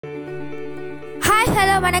Hi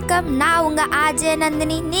hello வணக்கம். நான் உங்கள் ஆர்ஜே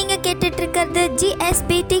நந்தினி. நீங்கள் கேட்டுட்டு இருக்கிறது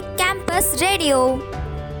GSBT கேம்பஸ் ரேடியோ.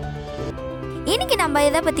 இன்றைக்கி நம்ம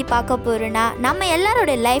எதை பற்றி பார்க்க போகிறோன்னா, நம்ம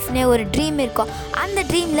எல்லாரோட லைஃப்னே ஒரு ட்ரீம் இருக்கும். அந்த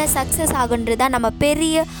ட்ரீமில் சக்ஸஸ் ஆகுன்றது தான் நம்ம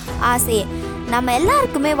பெரிய ஆசையே. நம்ம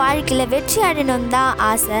எல்லாருக்குமே வாழ்க்கையில் வெற்றி அடையணும்னு தான்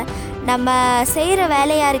ஆசை. நம்ம செய்கிற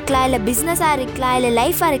வேலையாக இருக்கலாம், இல்லை பிஸ்னஸாக இருக்கலாம், இல்லை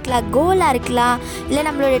லைஃபாக இருக்கலாம், கோலாக இருக்கலாம், இல்லை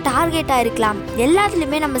நம்மளோட டார்கெட்டாக இருக்கலாம்.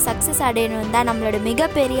 எல்லாத்துலேயுமே நம்ம சக்ஸஸ் அடையணும் தான் நம்மளோட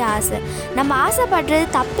மிகப்பெரிய ஆசை. நம்ம ஆசைப்படுறது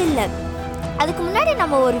தப்பில்லை. அதுக்கு முன்னாடி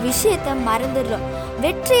நம்ம ஒரு விஷயத்தை மறந்துடுறோம்.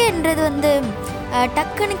 வெற்றின்றது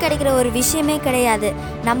டக்குன்னு கிடைக்கிற ஒரு விஷயமே கிடையாது.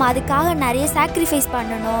 நம்ம அதுக்காக நிறைய சாக்ரிஃபைஸ்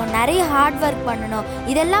பண்ணணும், நிறைய ஹார்ட் ஒர்க் பண்ணணும்.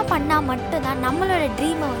 இதெல்லாம் பண்ணால் மட்டும்தான் நம்மளோட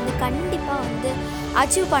ட்ரீமை கண்டிப்பாக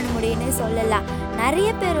அச்சீவ் பண்ண முடியும்னு சொல்லலாம். நிறைய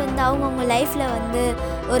பேர் அவங்கவுங்க லைஃப்பில்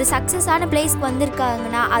ஒரு சக்ஸஸான பிளேஸ்க்கு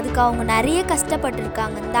வந்திருக்காங்கன்னா அதுக்கு அவங்க நிறைய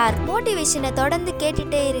கஷ்டப்பட்டுருக்காங்கன்னு தான். மோட்டிவேஷனை தொடர்ந்து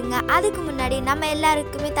கேட்டுகிட்டே இருங்க. அதுக்கு முன்னாடி நம்ம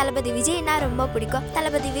எல்லாருக்குமே தளபதி விஜய்னா ரொம்ப பிடிக்கும்.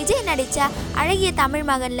 தளபதி விஜய் நடித்த அழகிய தமிழ்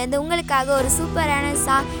மகன்லேருந்து உங்களுக்காக ஒரு சூப்பரான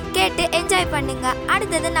சாங் கேட்டு என்ஜாய் பண்ணுங்க.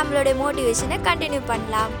 அடுத்தது நம்மளுடைய மோட்டிவேஷனை கண்டினியூ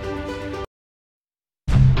பண்ணலாம்.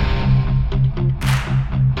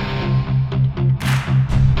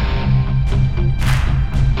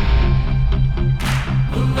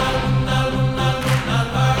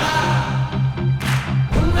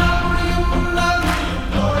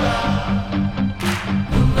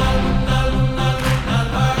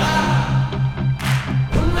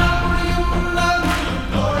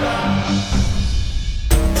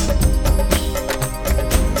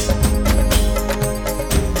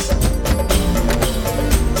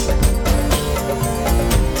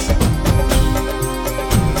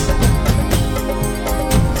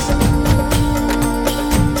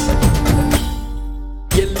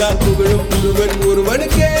 புகழும் ஒருவன்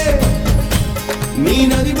ஒருவனுக்கே, நீ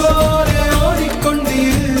நதி போல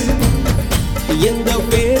ஓடிக்கொண்டீரு. எந்த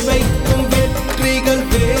பேர் வைக்கும் வெற்றிகள்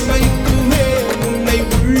பேர் வைக்குமே, உன்னை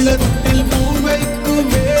உள்ளத்தில் பூர்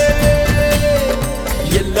வைக்குமே.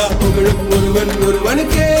 எல்லா புகழும் ஒருவன்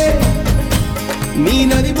ஒருவனுக்கே, நீ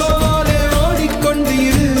நதி போல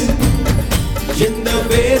ஓடிக்கொண்டீரு. எந்த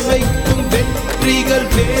பேர் வைக்கும் வெற்றிகள்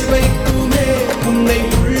பேர் வைக்குமே, உன்னை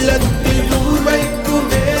உள்ளத்தில் பூர் வைக்குமே.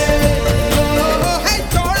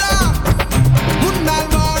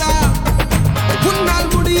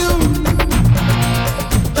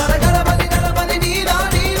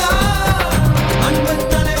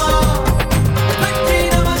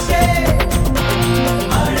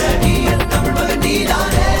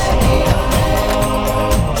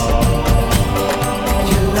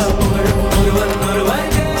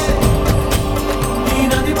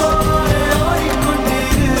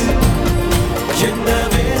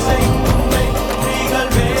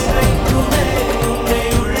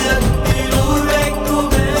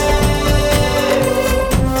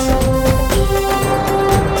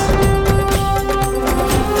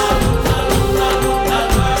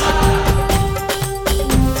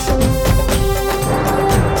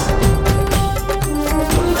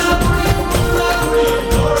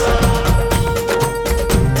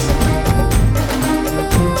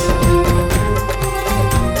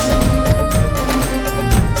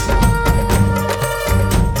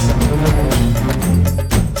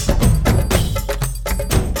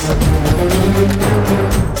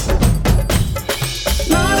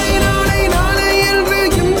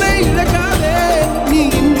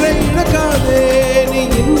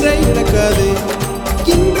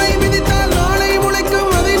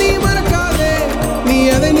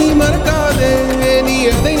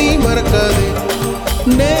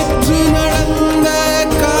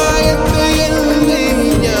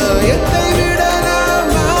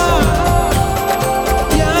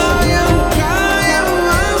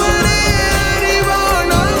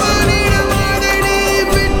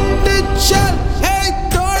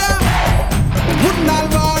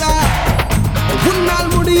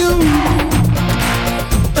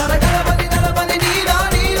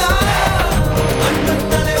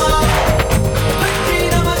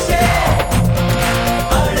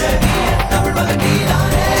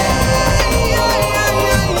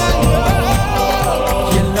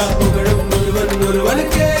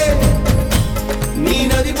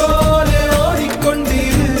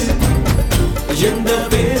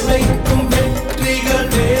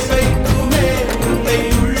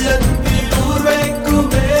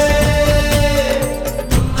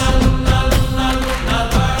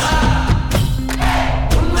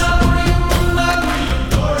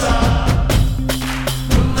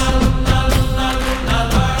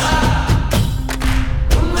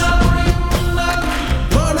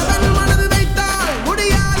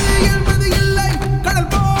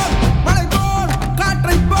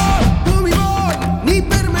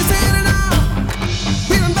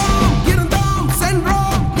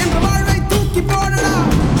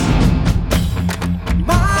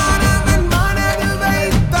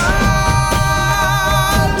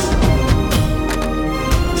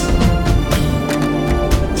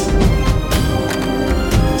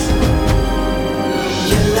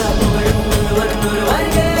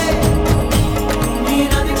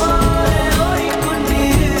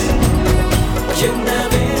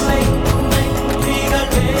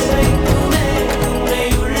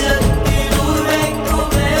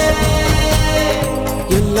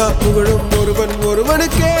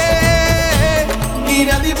 ஒருவனுக்கே நீ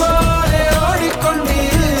நதி போல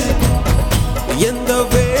ஓடிக்கொண்டீரு. எந்த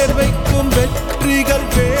வேர்வைக்கும் வெற்றிகள்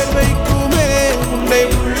பேர் வைக்குமே, உன்னை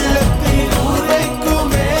உள்ளத்தில் ஊர்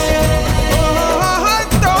வைக்குமே.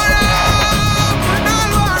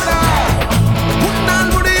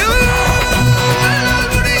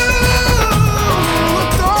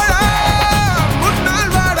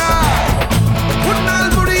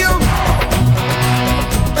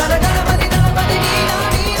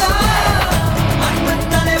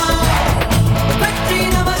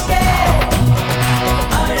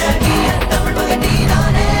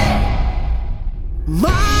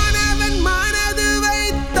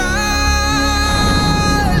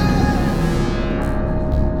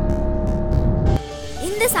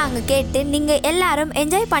 இந்த சாங்கை கேட்டு நீங்கள் எல்லாரும்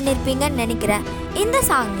என்ஜாய் பண்ணியிருப்பீங்கன்னு நினைக்கிறேன். இந்த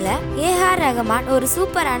சாங்கில் ஏஆர் ரஹ்மான் ஒரு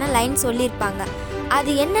சூப்பரான லைன் சொல்லியிருப்பாங்க.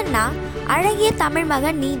 அது என்னன்னா, அழகிய தமிழ்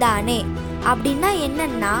மகன் நீதானே. அப்படின்னா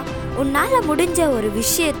என்னன்னா, உன்னால் முடிஞ்ச ஒரு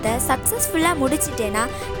விஷயத்தை சக்ஸஸ்ஃபுல்லாக முடிச்சிட்டேன்னா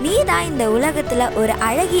நீ தான் இந்த உலகத்தில் ஒரு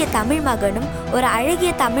அழகிய தமிழ் மகனும் ஒரு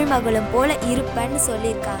அழகிய தமிழ் மகளும் போல இருப்பேன்னு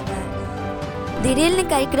சொல்லியிருக்காங்க. திடீர்னு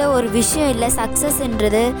கிடைக்கிற ஒரு விஷயம் இல்லை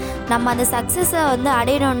சக்ஸஸ்ன்றது. நம்ம அந்த சக்ஸஸை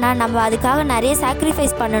அடையணும்னா நம்ம அதுக்காக நிறைய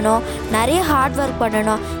சாக்ரிஃபைஸ் பண்ணணும், நிறைய ஹார்ட் ஒர்க்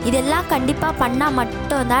பண்ணணும். இதெல்லாம் கண்டிப்பாக பண்ணால்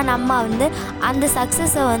மட்டும்தான் நம்ம அந்த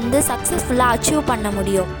சக்ஸஸை சக்ஸஸ்ஃபுல்லாக அச்சீவ் பண்ண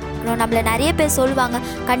முடியும். நம்மளை நிறைய பேர் சொல்லுவாங்க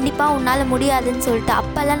கண்டிப்பாக உன்னால் முடியாதுன்னு சொல்லிட்டு.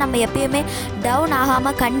 அப்போல்லாம் நம்ம எப்பயுமே டவுன்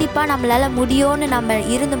ஆகாமல் கண்டிப்பாக நம்மளால் முடியும்னு நம்ம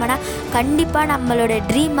இருந்தோம்னா கண்டிப்பாக நம்மளோட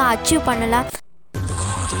ட்ரீமை அச்சீவ் பண்ணலாம்.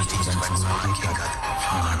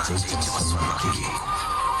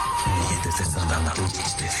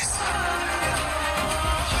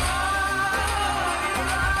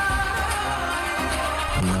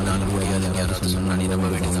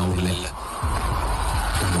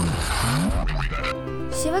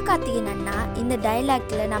 சிவகார்த்திகேயன் அண்ணா இந்த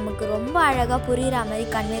டைலாக்ல நமக்கு ரொம்ப அழகாக புரிகிற மாதிரி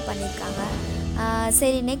கன்வே பண்ணியிருக்காங்க.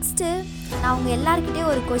 சரி, நெக்ஸ்ட்டு நான் உங்கள்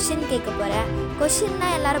எல்லாருக்கிட்டேயும் ஒரு கொஷின் கேட்க போகிறேன். கொஷின்னா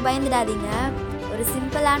எல்லோரும் பயந்துடாதீங்க, ஒரு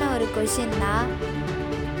சிம்பிளான ஒரு கொஷின் தான்.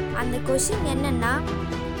 அந்த கொஷின் என்னென்னா,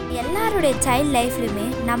 எல்லாருடைய சைல்ட் லைஃப்லையுமே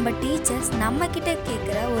நம்ம டீச்சர்ஸ் நம்மக்கிட்ட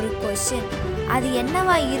கேட்குற ஒரு கொஷின், அது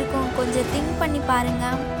என்னவா இருக்கும்? கொஞ்சம் திங்க் பண்ணி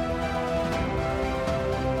பாருங்கள்.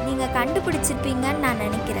 நீங்கள் கண்டுபிடிச்சிருப்பீங்கன்னு நான்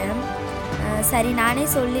நினைக்கிறேன். சரி, நானே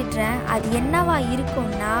சொல்லிடுறேன். அது என்னவா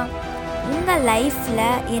இருக்கும்னா, உங்கள் லைஃப்பில்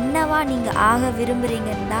என்னவா நீங்கள் ஆக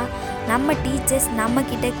விரும்புகிறீங்கன்னு தான் நம்ம டீச்சர்ஸ்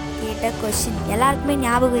நம்மக்கிட்ட கேட்ட கொஷின். எல்லாருக்குமே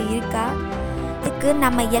ஞாபகம் இருக்கா? அதுக்கு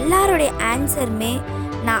நம்ம எல்லாருடைய ஆன்சருமே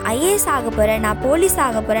நான் ஐஏஎஸ் ஆக போகிறேன், நான் போலீஸ்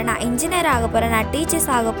ஆக போகிறேன், நான் இன்ஜினியர் ஆக போகிறேன், நான்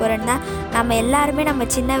டீச்சர்ஸ் ஆக போகிறேன்னு தான் நம்ம எல்லாருமே நம்ம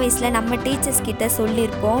சின்ன வயசில் நம்ம டீச்சர்ஸ் கிட்ட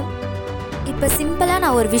சொல்லியிருப்போம். இப்போ சிம்பிளாக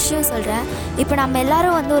நான் ஒரு விஷயம் சொல்கிறேன். இப்போ நம்ம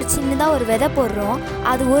எல்லோரும் ஒரு சின்னதாக ஒரு விதை போடுறோம்.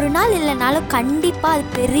 அது ஒரு நாள் இல்லைனாலும் கண்டிப்பாக அது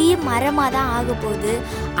பெரிய மரமாக தான் ஆக போகுது.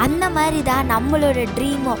 அந்த மாதிரி தான் நம்மளோட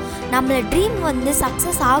ட்ரீமும். நம்மளோட ட்ரீம்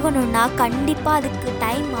சக்ஸஸ் ஆகணும்னா கண்டிப்பாக அதுக்கு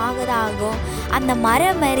டைம் ஆகதான் ஆகும். அந்த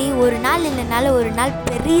மரம் மாதிரி ஒரு நாள் இல்லைனாலும் ஒரு நாள்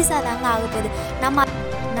பெருசாக தாங்க ஆக போகுது.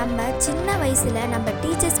 நம்ம சின்ன வயசில் நம்ம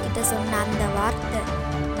டீச்சர்ஸ் கிட்ட சொன்ன அந்த வார்த்தை,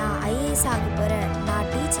 நான் ஐஏஎஸ் ஆக போகிறேன், நான்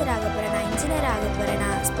டீச்சர் ஆக போகிறேன், நான் இன்ஜினியர் ஆக போகிறேன்,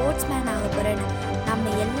 நான் ஸ்போர்ட்ஸ் மேன் ஆக போகிறேன்னு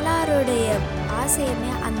நம்ம எல்லாருடைய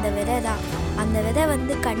ஆசையுமே அந்த விதை தான். அந்த விதை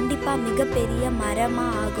கண்டிப்பாக மிகப்பெரிய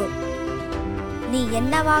மரமாக ஆகும். நீ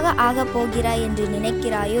என்னவாக ஆக போகிறாய் என்று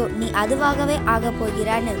நினைக்கிறாயோ நீ அதுவாகவே ஆக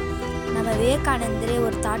போகிறான்னு நம்ம விவேகானந்தரே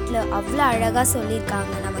ஒரு தாட்டில் அவ்வளோ அழகாக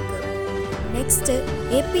சொல்லியிருக்காங்க நமக்கு. நெக்ஸ்ட்டு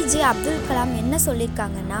ஏபிஜே அப்துல் கலாம் என்ன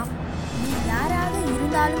சொல்லியிருக்காங்கன்னா, நீ யாராக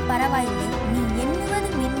இருந்தாலும் பரவாயில்லை, நீ எண்ணுவது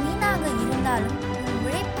மீனாக இருந்தாலும்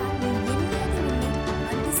உழைப்பால் நீ எண்ணியது உன்னை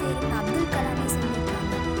வந்து சேரும் அப்துல் கலாமே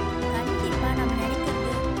சொல்லியிருக்காங்க. கண்டிப்பாக நம்ம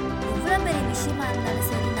நினைக்கிறது எவ்வளோ பெரிய விஷயமா இருந்தாலும்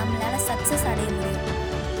சரி நம்மளால் சக்ஸஸ் அடைய முடியும்.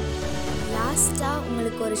 லாஸ்ட்டாக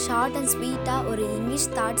உங்களுக்கு ஒரு ஷார்ட் அண்ட் ஸ்வீட்டாக ஒரு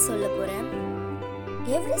இங்கிலீஷ் தாட் சொல்ல போகிறேன்.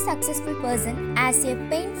 Every successful person has a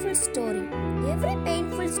painful story. Every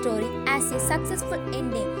painful story has a successful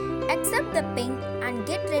ending. Accept the pain and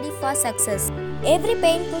get ready for success. Every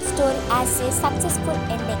painful story has a successful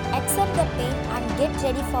ending. Accept the pain and get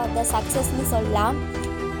ready for the success னு சொல்லலாம்.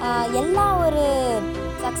 எல்லா ஒரு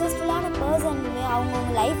சக்ஸஸ்ஃபுல்லான பர்சனுமே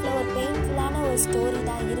அவங்கவுங்க லைஃப்பில் ஒரு பெயின்ஃபுல்லான ஒரு story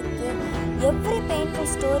தான் இருக்குது. எவ்ரி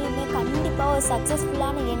பெயின்ஃபுல் ஸ்டோரியுமே கண்டிப்பாக ஒரு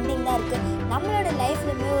சக்ஸஸ்ஃபுல்லான எண்டிங் தான் இருக்குது. நம்மளோட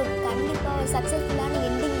லைஃப்லையுமே கண்டிப்பாக ஒரு சக்ஸஸ்ஃபுல்லான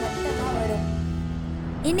எண்டிங் மட்டும்தான் வரும்.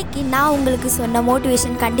 இன்றைக்கி நான் உங்களுக்கு சொன்ன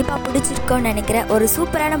மோட்டிவேஷன் கண்டிப்பாக பிடிச்சிருக்கோன்னு நினைக்கிறேன். ஒரு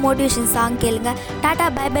சூப்பரான மோட்டிவேஷன் சாங் கேளுங்க. டாடா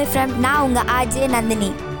பை பை ஃப்ரம் நான் உங்கள் RJ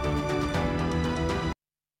Nandini.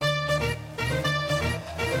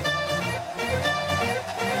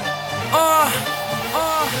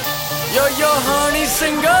 Yo honey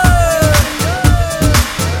singer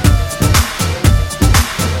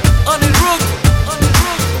on the roof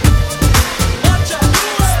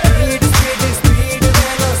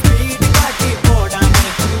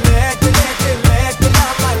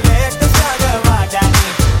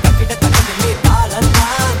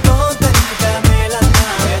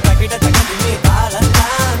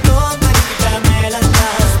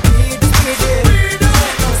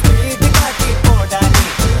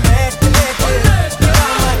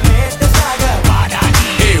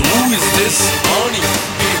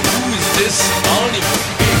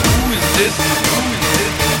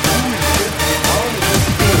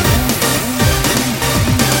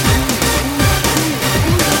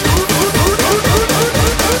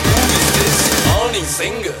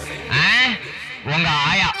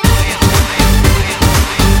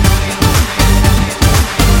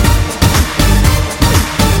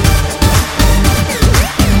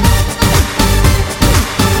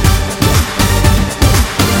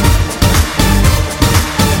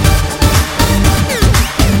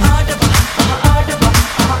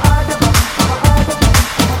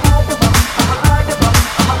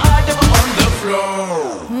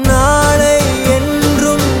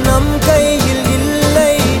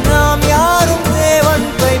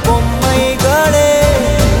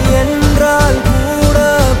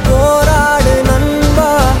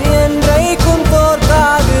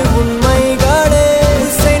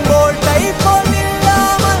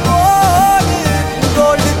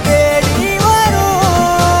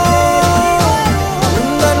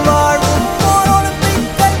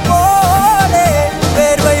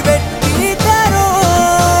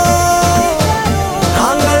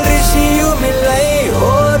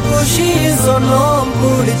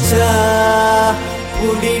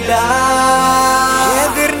புடிடா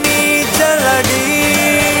எதிர் நீச்சலடி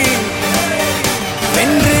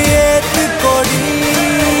வென்று ஏத்து கொடி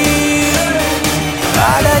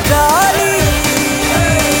அடஜாலி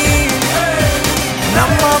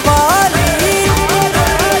நம்ம வாலி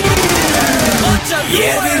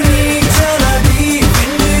எதிர் நீச்சலடி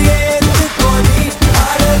வென்று ஏத்து கொடி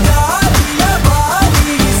அடஜாலிய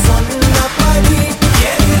வாலி சொன்னபடி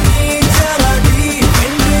எதிர் நீச்சலடி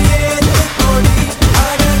வென்று ஏத்து கொடி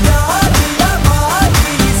அடஜாலிய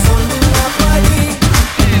வாலி சொன்னபடி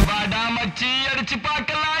வாடா மச்சி அடிச்சு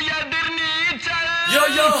பார்க்கலாம் எதிர் நீச்சல் Yo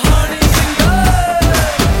yo honey singer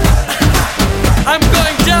I'm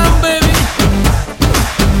going down baby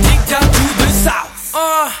Kick down to the south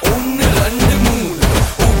One round moon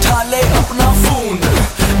उठा ले अपना फोन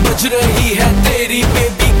बज रही है तेरी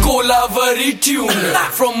baby Kolaveri tune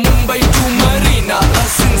From Mumbai to Marina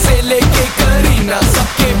Hasan से लेके करीना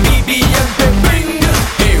सबके BBM पे ping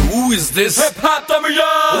Hey who is this Hip hop Tamil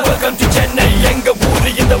Welcome to Chennai எங்க ஊரு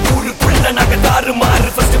இந்த ஊருக்குள்ள நாங்க தாறுமாறு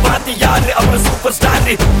ஃபர்ஸ்ட் பாத்தி யாரு அவர் சூப்பர் ஸ்டார்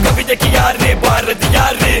கவிதைக்கு யாரு பாரதி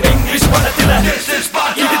யாரு இங்கிலீஷ் படத்துல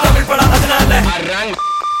இது தமிழ் படம் அதனால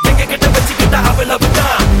எங்க கிட்ட வச்சுக்கிட்ட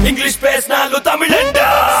அவ்வளவுதான் இங்கிலீஷ் பேசினாலும் தமிழண்டா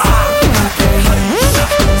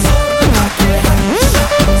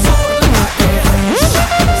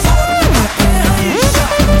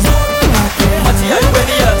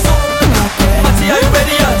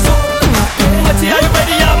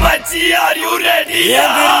Are you ready?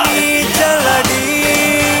 நீச்சலடி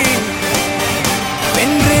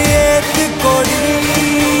வென்று ஏத்து கொடி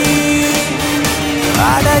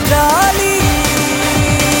அடஜாலி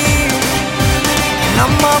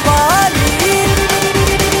நம்ம Vaali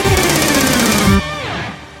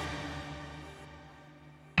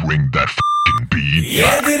Bring that f***ing beat.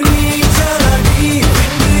 எதிர்